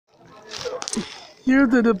Here's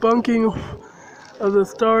the debunking of the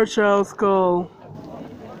StarChild Skull.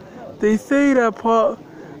 They say that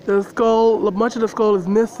much of the skull is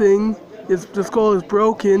missing. The skull is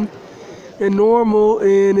broken and normal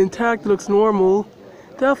and intact. Looks normal.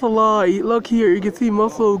 That's a lie. Look here, you can see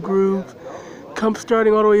muscle grooves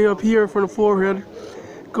starting all the way up here from the forehead,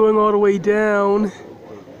 going all the way down,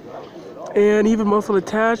 and even muscle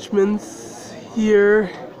attachments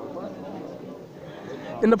here.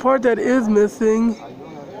 And the part that is missing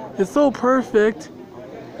is so perfect,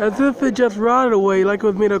 as if it just rotted away like it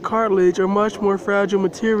was made of cartilage or much more fragile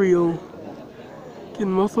material.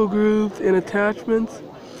 Getting muscle grooves and attachments.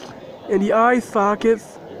 And the eye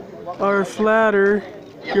sockets are flatter.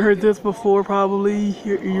 You heard this before probably.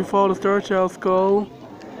 You follow the StarChild Skull.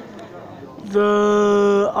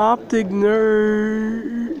 The optic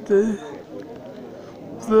nerve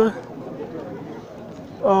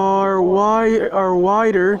are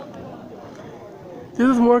wider. This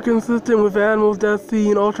is more consistent with animals that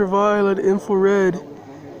see in ultraviolet infrared.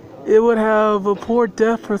 It would have a poor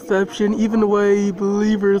depth perception, even the way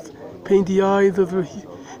believers paint the eyes as we're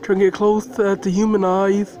trying to get close to human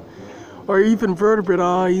eyes, or even vertebrate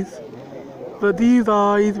eyes. But these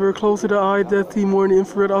eyes were closer to eyes that see more in the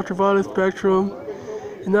infrared ultraviolet spectrum,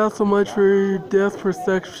 and not so much for depth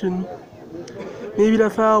perception. Maybe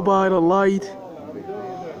that's how by the light,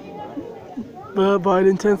 but by the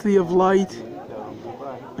intensity of light.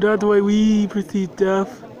 But not the way we perceive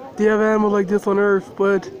depth. They have animals like this on Earth,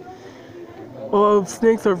 but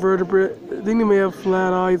snakes are vertebrate. I think they may have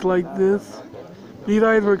flat eyes like this. These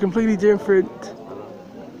eyes were completely different.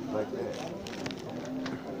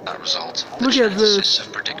 Look at this.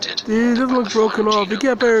 It doesn't look broken off. If you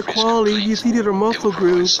get better quality, you see that our muscle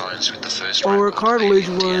grooves, or where cartilage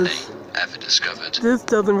was. This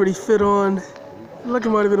doesn't really fit on. Look, it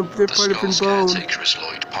might have been a different bone.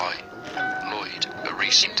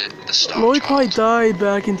 Lloyd Pye died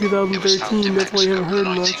back in 2013, that's why you haven't heard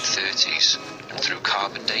much. And through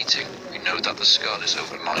carbon dating, we know that the skull is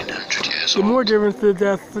over 900 years old. The more differences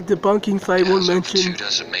that the debunking site won't mention.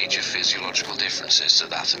 2 major physiological differences to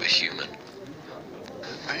that of a human.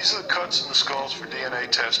 These are the cuts in the skulls for DNA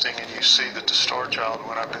testing, and you see that the StarChild,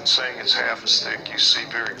 when I've been saying it's half as thick, you see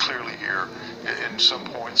very clearly here. In some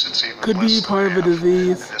points, it's even could be part of a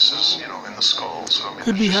disease. And this is, in the skull. So I mean,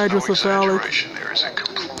 could be hydrocephalic. There is a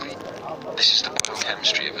complete. This is the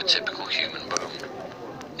biochemistry of a typical human bone.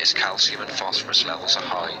 Its calcium and phosphorus levels are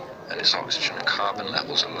high, and its oxygen and carbon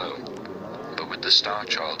levels are low. But with the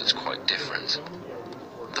StarChild, it's quite different.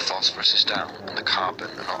 The phosphorus is down, and the carbon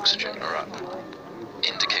and oxygen are up,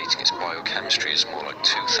 indicating its biochemistry is more like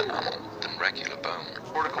tooth enamel than regular bone.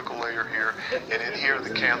 Cortical layer here, and in here the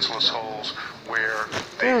cancellous holes where the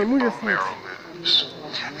bone marrow moves.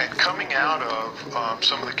 And coming out of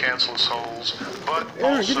some of the cancellous holes, but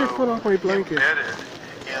also embedded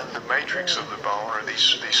in the matrix of the bone are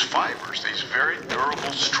these fibers, these very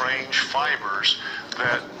durable, strange fibers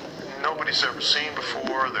that nobody's ever seen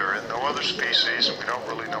before. They're in no other species, and we don't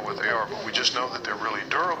really know what they are, but we just know that they're really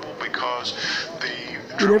durable because the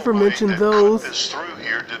drill blade that cut this through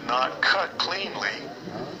here did not cut cleanly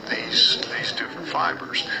these different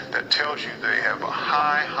fibers. That tells you they have a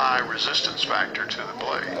high resistance factor to the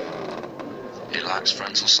blade. It lacks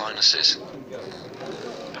frontal sinuses,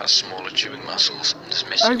 has smaller chewing muscles, and is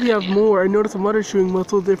missing. I actually have more. I noticed some other chewing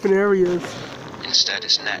muscles in different areas. Instead,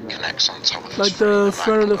 its neck connects on top of like the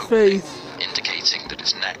front of the face, indicating that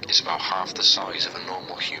its neck is about half the size of a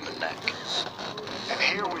normal human neck. And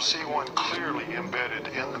here we see one clearly embedded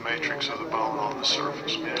in the matrix of the bone on the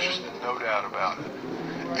surface. I mean, there's just no doubt about it.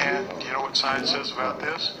 And you know what science says about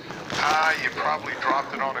this? You probably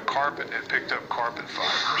dropped it on a carpet and it picked up carpet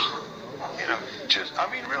fibers.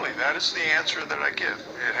 Really, that is the answer that I give.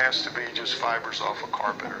 It has to be just fibers off a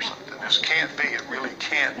carpet or something. This can't be, it really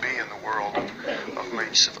can't be in the world of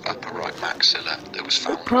meat. Of upper right maxilla that was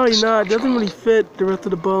found. Probably not, it doesn't really fit the rest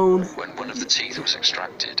of the bone. When one of the teeth was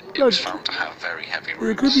extracted, it was found to have very heavy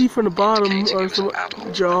roots. It could be from the bottom or some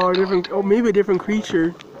jaw, or maybe a different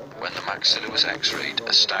creature. When the maxilla was x-rayed,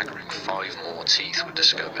 a staggering 5 more teeth were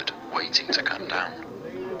discovered, waiting to come down.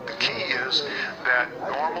 The key is that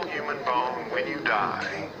normal human bone, when you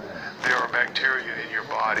die, there are bacteria in your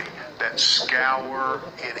body that scour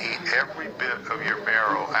and eat every bit of your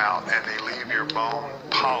marrow out, and they leave your bone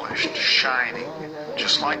polished, shining,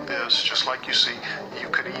 just like this, just like you see. You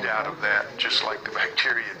could eat out of that, just like the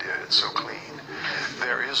bacteria did. It's so clean.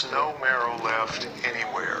 There is no marrow left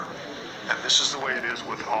anywhere. And this is the way it is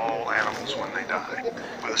with all animals when they die.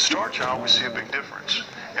 With a StarChild, we see a big difference.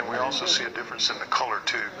 and we also see a difference in the color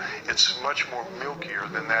too. It's much more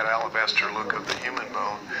milkier than that alabaster look of the human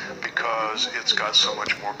bone because it's got so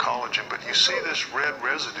much more collagen. But you see this red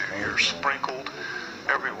residue here sprinkled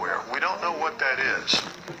everywhere. We don't know what that is.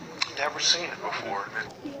 Never seen it before.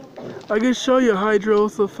 I can show you a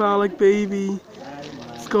hydrocephalic baby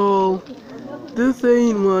skull. This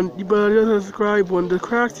ain't one, but I just described one. The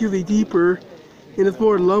crack's usually deeper and it's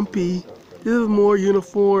more lumpy. This is more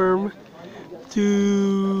uniform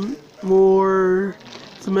to more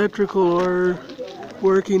symmetrical or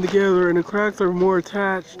working together, and the cracks are more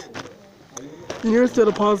attached. And here's still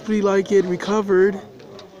a possibility like it recovered.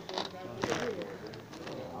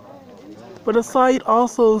 But the site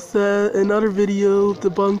also said, in other videos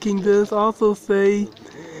debunking this, also say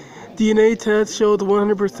DNA tests showed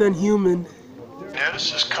 100% human.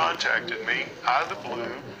 Dennis has contacted me out of the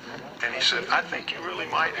blue, and he said, I think you really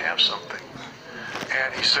might have something.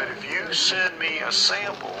 And he said, if you send me a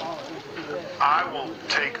sample, I will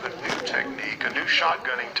take a new technique, a new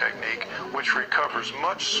shotgunning technique, which recovers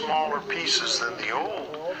much smaller pieces than the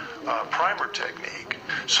old primer technique.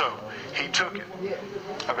 So he took it.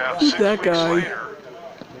 About 6 weeks later,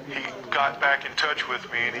 he got back in touch with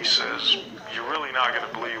me and he says, you're really not going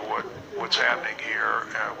to believe what's happening here.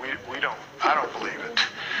 I don't believe it.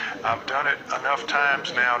 I've done it enough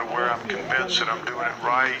times now to where I'm convinced that I'm doing it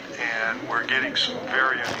right, and we're getting some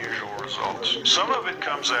very unusual results. Some of it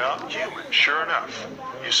comes out human, sure enough.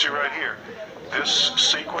 You see right here, this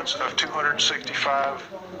sequence of 265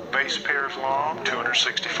 base pairs long,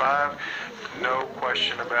 265, no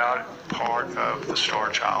question about it, part of the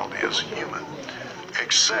StarChild is human.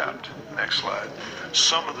 Except, next slide,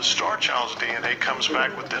 some of the StarChild's DNA comes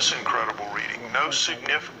back with this incredible reading. No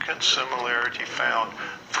significant similarity found.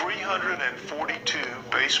 342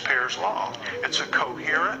 base pairs long. It's a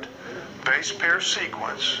coherent base pair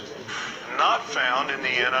sequence not found in the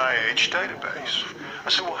NIH database. I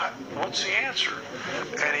said, well, what's the answer?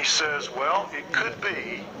 And he says, well, it could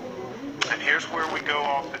be, and here's where we go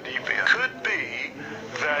off the deep end, could be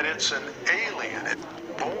that it's an alien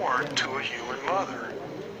born to a human mother.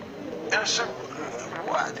 And I said,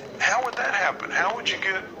 what? How would that happen? How would you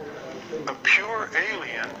get a pure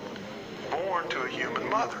alien born to a human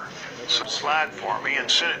mother? So slide for me and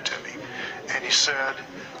sent it to me. And he said,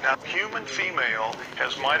 now human female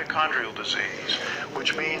has mitochondrial disease,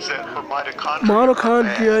 which means that her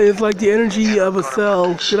mitochondria is like the energy of a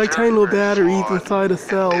cell. They're like tiny little batteries inside a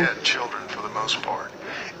cell. Dead children for the most part.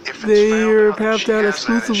 They are passed down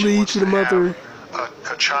exclusively to the mother.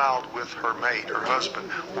 A child with her mate, her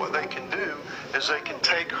husband, what they can do is they can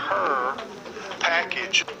take her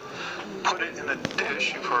package, put it in a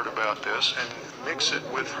dish, you've heard about this, and mix it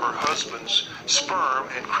with her husband's sperm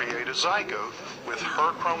and create a zygote with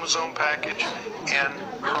her chromosome package and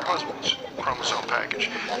her husband's chromosome package.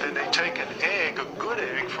 Then they take an egg, a good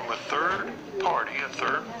egg from a third party,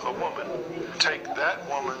 a woman, take that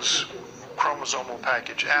woman's chromosomal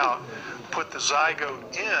package out, put the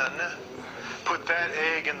zygote in, put that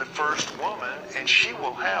egg in the first woman, and she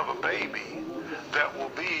will have a baby that will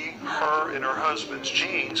be her and her husband's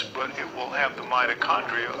genes, but it will have the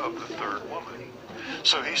mitochondria of the third woman.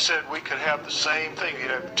 So he said we could have the same thing.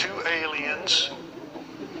 You'd have two aliens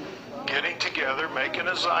getting together, making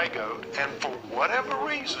a zygote, and for whatever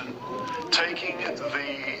reason, taking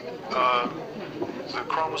the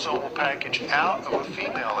chromosomal package out of a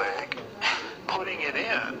female egg, putting it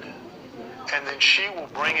in, and then she will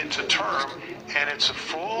bring it to term, and it's a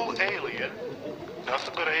full alien,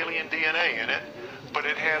 nothing but alien DNA in it, but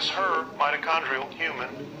it has her mitochondrial human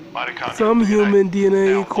mitochondrial some DNA. human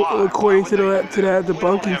DNA, Now, according to that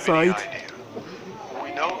debunking site.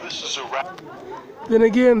 We know this is a Then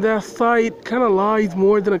again, that site kind of lies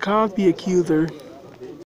more than a Cosby accuser.